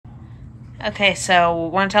Okay, so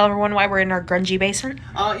want to tell everyone why we're in our grungy basement?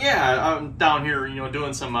 Yeah, I'm down here,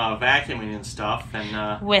 doing some vacuuming and stuff,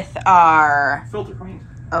 and With our... filter clean.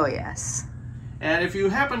 Oh, yes. And if you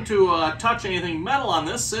happen to touch anything metal on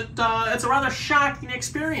this, it's a rather shocking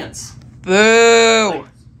experience. Boo! Like,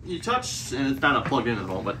 you touch, and it's not plugged in at the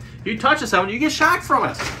moment, but you touch this and you get shocked from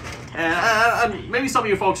it. And maybe some of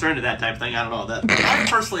you folks are into that type of thing. I don't know. I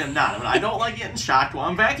personally am not. I mean, I don't like getting shocked while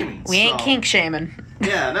I'm vacuuming. We ain't kink shaming.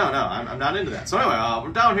 Yeah, no, I'm not into that. So anyway,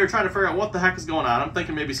 we're down here trying to figure out what the heck is going on. I'm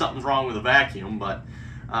thinking maybe something's wrong with the vacuum, but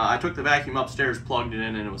I took the vacuum upstairs, plugged it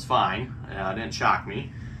in, and it was fine. It didn't shock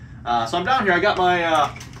me. So I'm down here. I got my...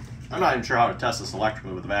 I'm not even sure how to test this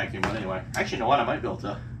electrically with the vacuum, but anyway. Actually, you know what? I might be able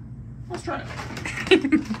to... Let's try it.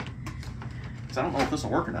 Because I don't know if this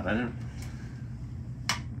will work or not. I didn't...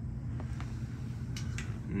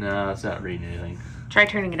 No, it's not reading anything. Try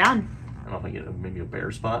turning it on. I don't know if I get maybe a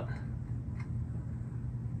bare spot.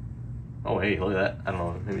 Oh, hey, look at that. I don't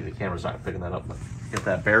know, maybe the camera's not picking that up, but get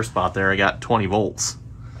that bare spot there. I got 20 volts.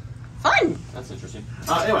 Fun! That's interesting.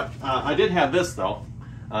 Anyway, I did have this, though.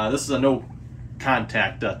 This is a no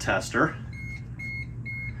contact tester.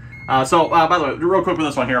 So, by the way, real quick with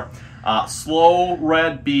this one here. Slow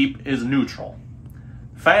red beep is neutral.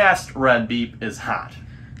 Fast red beep is hot.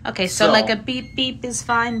 Okay, so like a beep beep is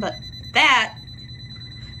fine, but that...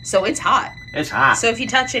 So it's hot. It's hot. So if you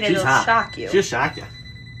touch it, it'll shock you. She'll shock you.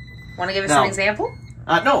 Want to give us an example?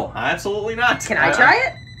 No, absolutely not. Can I try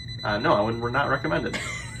it? No, I would not recommend it.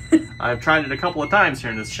 I've tried it a couple of times here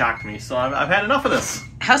and it's shocked me, so I've had enough of this.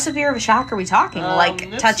 How severe of a shock are we talking?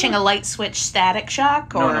 Like touching a light switch static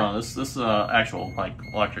shock? Or? No, this is actual like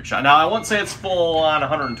electric shock. Now, I wouldn't say it's full on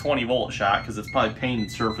 120 volt shock because it's probably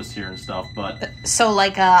painted surface here and stuff, but... So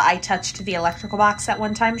like I touched the electrical box that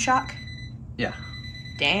one time shock? Yeah.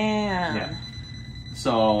 Damn. Yeah.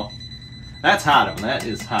 So, that's hot of them. That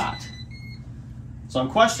is hot. So I'm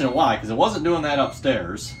questioning why, because it wasn't doing that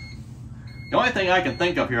upstairs. The only thing I can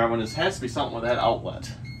think of here is has to be something with that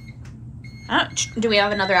outlet. Do we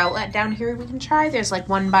have another outlet down here we can try? There's like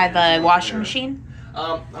one by the washing machine.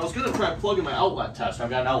 I was going to try plugging my outlet tester. I've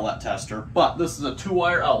got an outlet tester, but this is a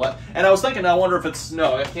 2-wire outlet. And I was thinking, I wonder if it's...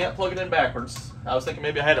 No, I can't plug it in backwards. I was thinking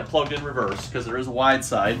maybe I had it plugged in reverse, because there is a wide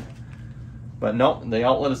side. But nope, the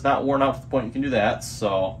outlet is not worn out to the point you can do that.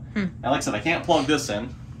 So, and like I said, I can't plug this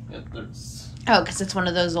in. Oh, because it's one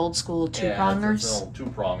of those old school two-prongers? Yeah, it's an old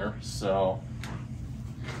two-pronger, so...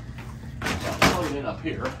 I'll plug it in up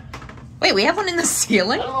here. Wait, we have one in the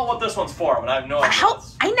ceiling? I don't know what this one's for, but I have no idea. How?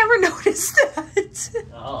 I never noticed that.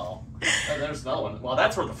 Oh. There's another one. Well,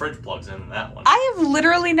 that's where the fridge plugs in that one. I have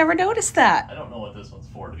literally never noticed that. I don't know what this one's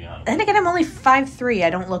for, to be honest. Then again, I'm only 5'3".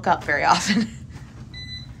 I don't look up very often.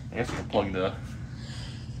 I guess we can plug the...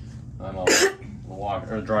 I don't know, the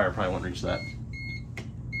water, or the dryer probably won't reach that.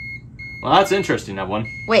 Well, that's interesting, that one.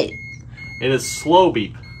 Wait. It is slow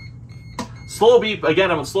beep. Slow beep,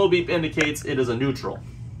 again, a slow beep indicates it is a neutral.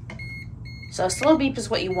 So slow beep is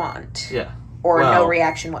what you want? Yeah. Or no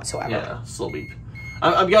reaction whatsoever? Yeah, slow beep.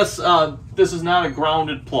 I guess this is not a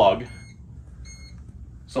grounded plug.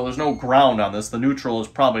 So there's no ground on this. The neutral is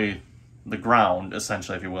probably the ground,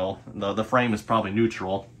 essentially, if you will. The frame is probably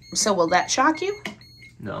neutral. So will that shock you?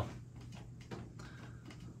 No.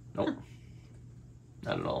 Nope.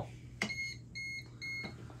 Not at all.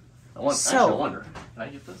 Actually, I wonder. Can I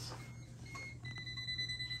get this?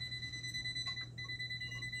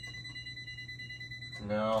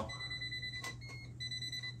 No.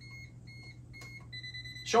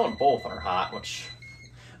 Showing both are hot, which...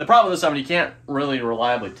 The problem with this, I mean, you can't really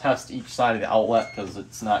reliably test each side of the outlet because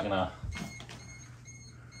it's not gonna...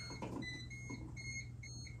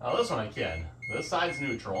 Oh, this one I can. This side's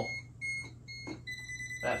neutral.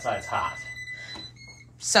 That side's hot.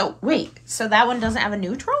 So, wait. So that one doesn't have a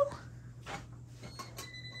neutral?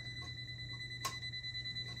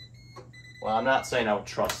 Well, I'm not saying I would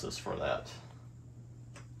trust this for that.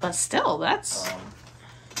 But still, that's...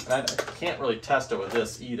 I can't really test it with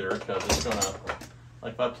this either because it's going to...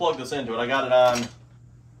 Like, if I plug this into it, I got it on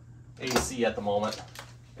AC at the moment.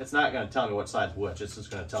 It's not going to tell me which side's which. It's just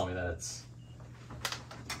going to tell me that it's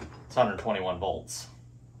 121 volts.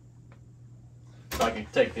 So I can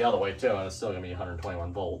take the other way too, and it's still going to be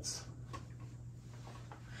 121 volts.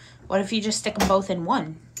 What if you just stick them both in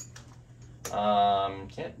one?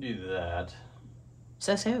 Can't do that.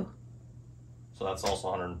 Says who? So that's also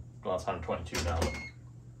 100. Well, it's 122 now.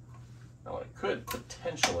 Now what I could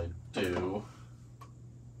potentially do.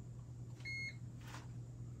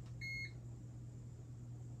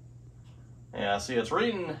 Yeah, see, it's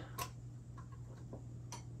reading.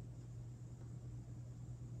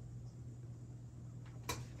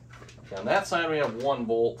 Okay, on that side we have 1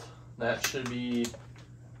 volt. that should be,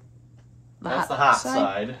 That's the hot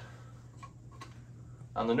side.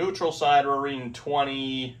 On the neutral side, we're reading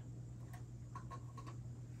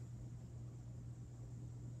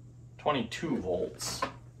 22 volts.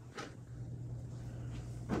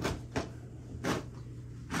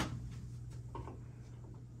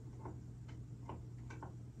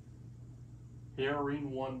 Here we're reading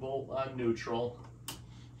 1 volt on neutral.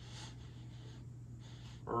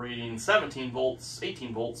 We're reading 18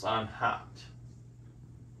 volts on hot.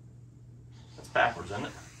 That's backwards, isn't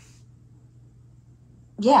it?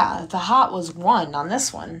 Yeah, the hot was 1 on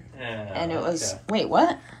this one. Yeah, and it was, okay. wait,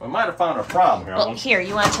 what? We might have found a problem here. Well, here,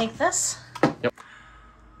 you want to take this? Yep.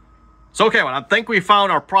 So, okay, well, I think we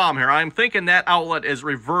found our problem here. I'm thinking that outlet is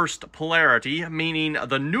reversed polarity, meaning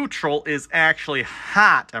the neutral is actually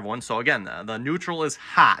hot, everyone. So, again, the neutral is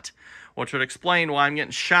hot, which would explain why I'm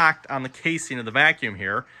getting shocked on the casing of the vacuum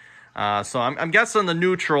here. So, I'm guessing the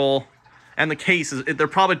neutral and the case, they're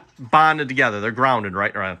probably bonded together. They're grounded,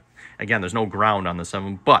 right? Again, there's no ground on this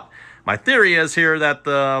one, but my theory is here that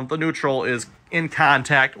the neutral is in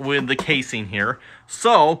contact with the casing here.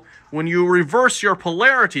 So when you reverse your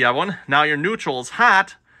polarity, everyone, now your neutral is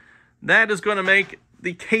hot, that is going to make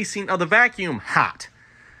the casing of the vacuum hot,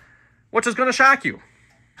 which is going to shock you.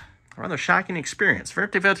 A rather shocking experience. Very,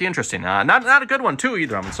 very interesting. Not a good one, too,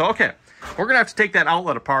 either of them. So, okay, we're going to have to take that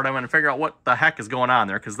outlet apart. I'm going to figure out what the heck is going on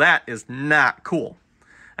there, because that is not cool.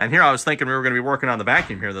 And here I was thinking we were going to be working on the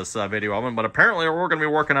vacuum here this video of them, but apparently we're going to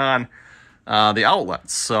be working on the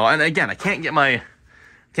outlets. So, and again, I can't get my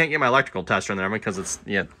electrical tester in there because it's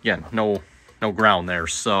no ground there.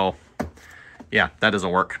 So, yeah, that doesn't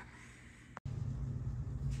work.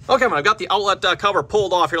 Okay, I've got the outlet cover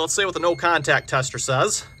pulled off here. Let's see what the no contact tester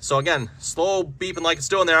says. So again, slow beeping like it's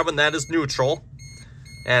doing there, but that is neutral,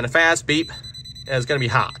 and a fast beep is going to be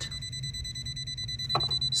hot.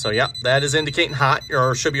 So, yep, that is indicating hot,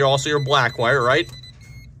 or should be also your black wire, right?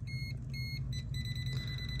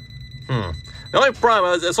 The only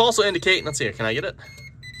problem is it's also indicating, let's see, can I get it?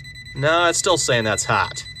 No, it's still saying that's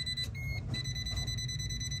hot.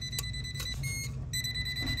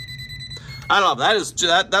 I don't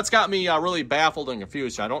know, that's got me really baffled and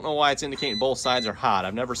confused. I don't know why it's indicating both sides are hot.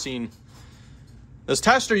 I've never seen, this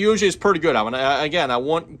tester usually is pretty good. I mean, again, I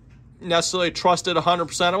won't necessarily trust it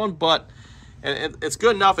 100% of one, but it's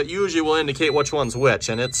good enough. It usually will indicate which one's which,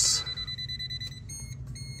 and it's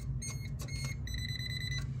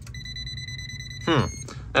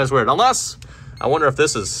that's weird. Unless I wonder if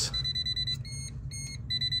this is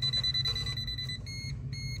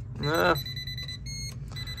I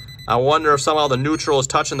wonder if somehow the neutral is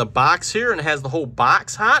touching the box here and it has the whole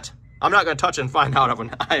box hot. I'm not going to touch it and find out.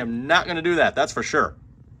 I am not going to do that. That's for sure.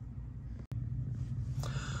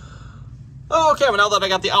 Okay, well, now that I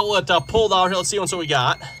got the outlet pulled out here, let's see what we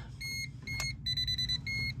got.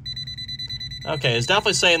 Okay, it's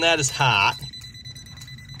definitely saying that is hot.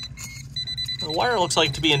 The wire looks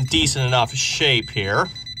like to be in decent enough shape here.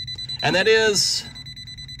 And that is,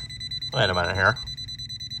 wait a minute here.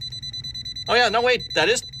 Oh yeah, no wait, that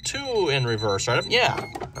is 2 in reverse, right? Yeah,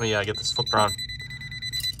 let me get this flipped around.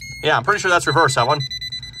 Yeah, I'm pretty sure that's reverse, that one.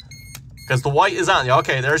 Because the white is on,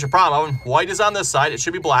 okay, there's your problem. White is on this side, it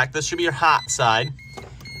should be black. This should be your hot side.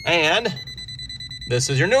 And this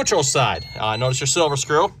is your neutral side. Notice your silver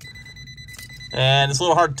screw. And it's a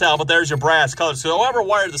little hard to tell, but there's your brass color. So whoever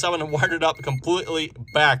wired this, I'm going to wire it up completely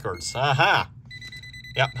backwards. Aha.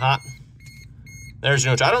 Yep, hot. There's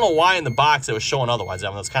your neutral. I don't know why in the box it was showing otherwise.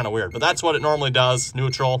 That's kind of weird, but that's what it normally does.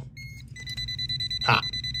 Neutral. Hot.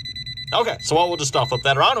 Okay, so we'll just flip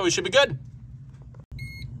that around and we should be good.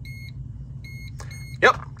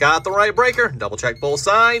 Yep, got the right breaker. Double check both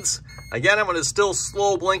sides. Again, I'm going to still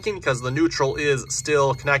slow blinking because the neutral is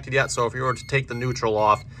still connected yet. So if you were to take the neutral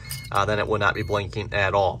off, then it would not be blinking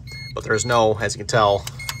at all. But there's no, as you can tell,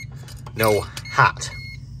 no hot.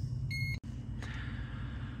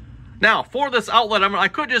 Now, for this outlet, I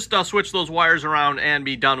could just switch those wires around and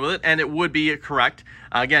be done with it, and it would be correct.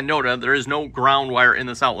 Again, note there is no ground wire in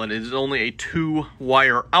this outlet. It is only a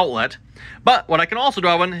 2-wire outlet. But what I can also do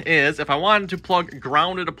is, if I wanted to plug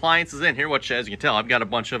grounded appliances in here, which, as you can tell, I've got a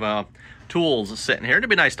bunch of tools sitting here. It'd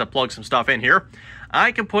be nice to plug some stuff in here.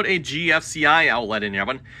 I can put a GFCI outlet in here.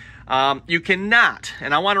 You cannot,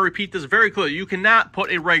 and I want to repeat this very clearly, you cannot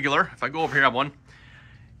put a regular, if I go over here, I have one.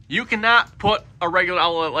 You cannot put a regular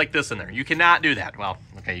outlet like this in there. You cannot do that. Well,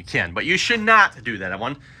 okay, you can, but you should not do that,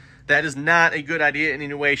 everyone. That is not a good idea in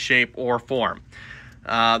any way, shape, or form.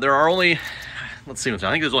 There are only, let's see, I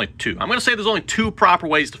think there's only 2. I'm going to say there's only 2 proper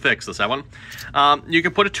ways to fix this, everyone. You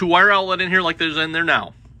can put a 2-wire outlet in here like there's in there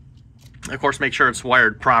now. Of course, make sure it's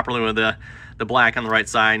wired properly with the the black on the right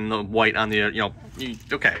side and the white on the,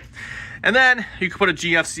 okay. And then you can put a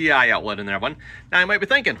GFCI outlet in there, everyone. Now you might be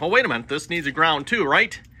thinking, well, wait a minute, this needs a ground too,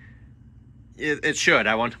 right? It should,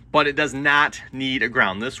 everyone, but it does not need a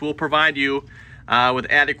ground. This will provide you with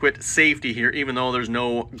adequate safety here, even though there's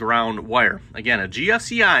no ground wire. Again, a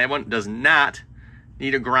GFCI, everyone, does not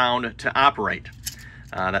need a ground to operate.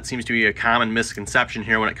 That seems to be a common misconception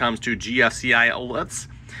here when it comes to GFCI outlets.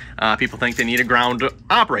 People think they need a ground to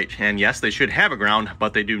operate, and yes, they should have a ground,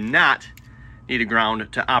 but they do not need a ground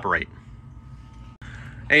to operate.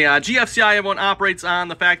 A GFCI, everyone, operates on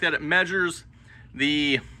the fact that it measures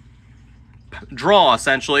the draw,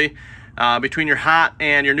 essentially, between your hot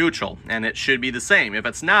and your neutral, and it should be the same. If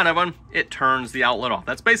it's not, everyone, it turns the outlet off.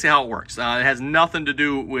 That's basically how it works. It has nothing to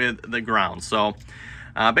do with the ground. So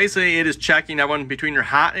basically, it is checking, everyone, between your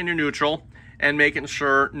hot and your neutral and making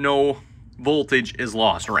sure no voltage is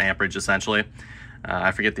lost, or amperage, essentially.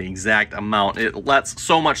 I forget the exact amount. It lets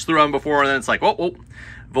so much through them before, and then it's like, oh,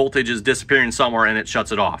 voltage is disappearing somewhere, and it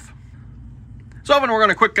shuts it off. So, we're going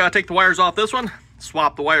to quick take the wires off this one,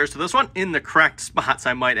 swap the wires to this one in the correct spots,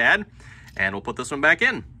 I might add, and we'll put this one back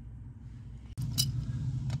in.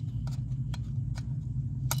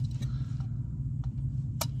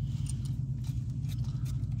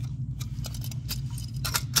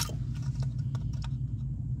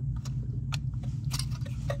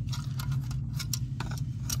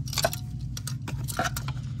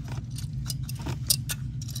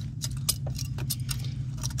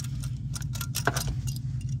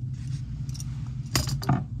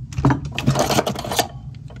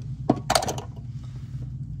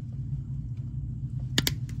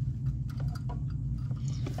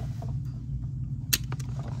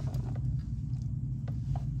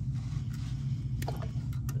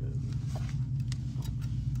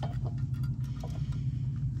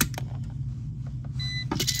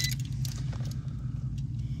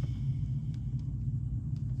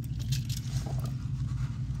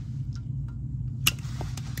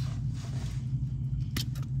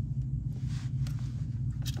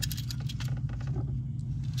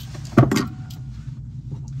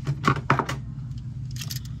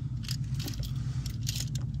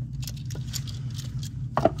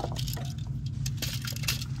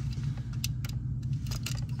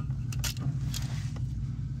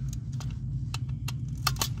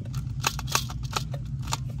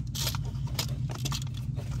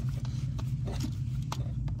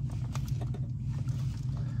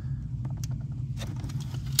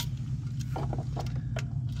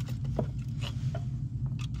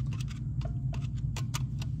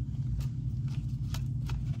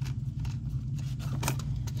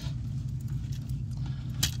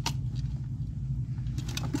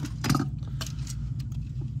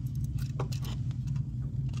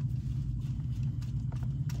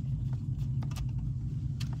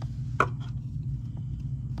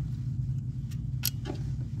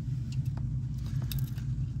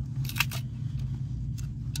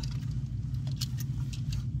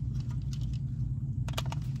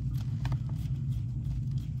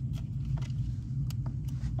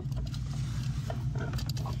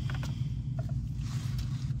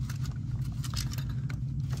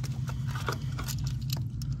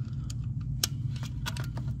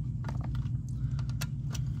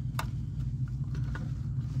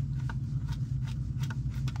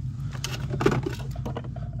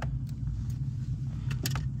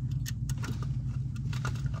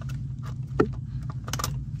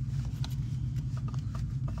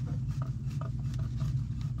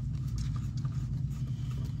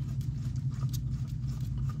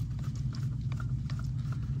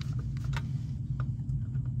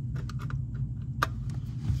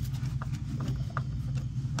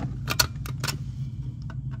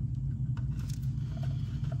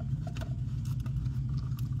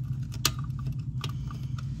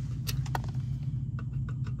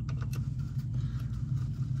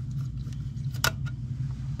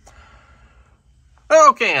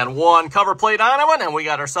 Okay, and one cover plate on it, and we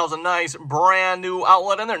got ourselves a nice brand new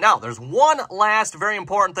outlet in there. Now, there's one last very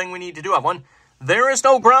important thing we need to do, everyone. There is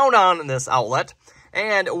no ground on this outlet,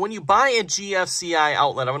 and when you buy a GFCI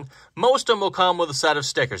outlet, everyone, most of them will come with a set of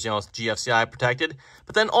stickers, it's GFCI protected.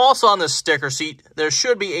 But then also on this sticker sheet, there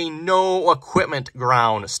should be a no equipment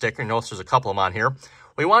ground sticker. Notice there's a couple of them on here.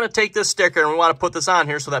 We want to take this sticker and we want to put this on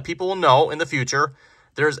here so that people will know in the future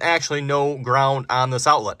there's actually no ground on this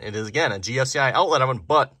outlet. It is, again, a GFCI outlet oven,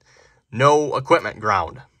 but no equipment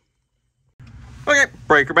ground. Okay,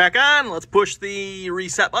 breaker back on. Let's push the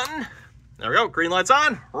reset button. There we go. Green light's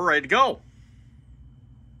on. We're ready to go.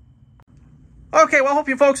 Okay, well, I hope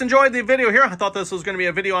you folks enjoyed the video here. I thought this was going to be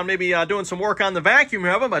a video on maybe doing some work on the vacuum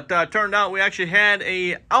here, but turned out we actually had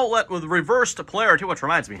a outlet with reversed polarity, which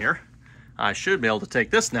reminds me here. I should be able to take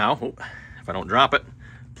this now, if I don't drop it,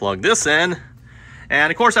 plug this in. And,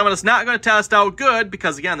 of course, it's not going to test out good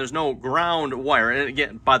because, again, there's no ground wire. And,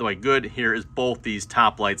 again, by the way, good here is both these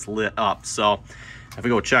top lights lit up. So, if we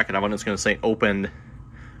go check it, I'm just going to say open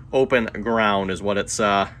ground is what it's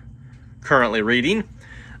currently reading.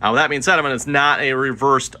 With that being said, it's not a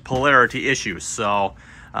reversed polarity issue. So,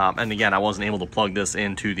 and again, I wasn't able to plug this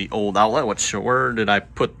into the old outlet, which, where did I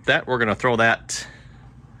put that? We're going to throw that.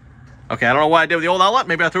 Okay, I don't know what I did with the old outlet.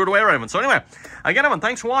 Maybe I threw it away right. So anyway, again, everyone,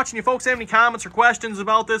 thanks for watching. You folks have any comments or questions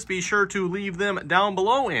about this, be sure to leave them down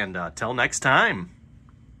below. And till next time.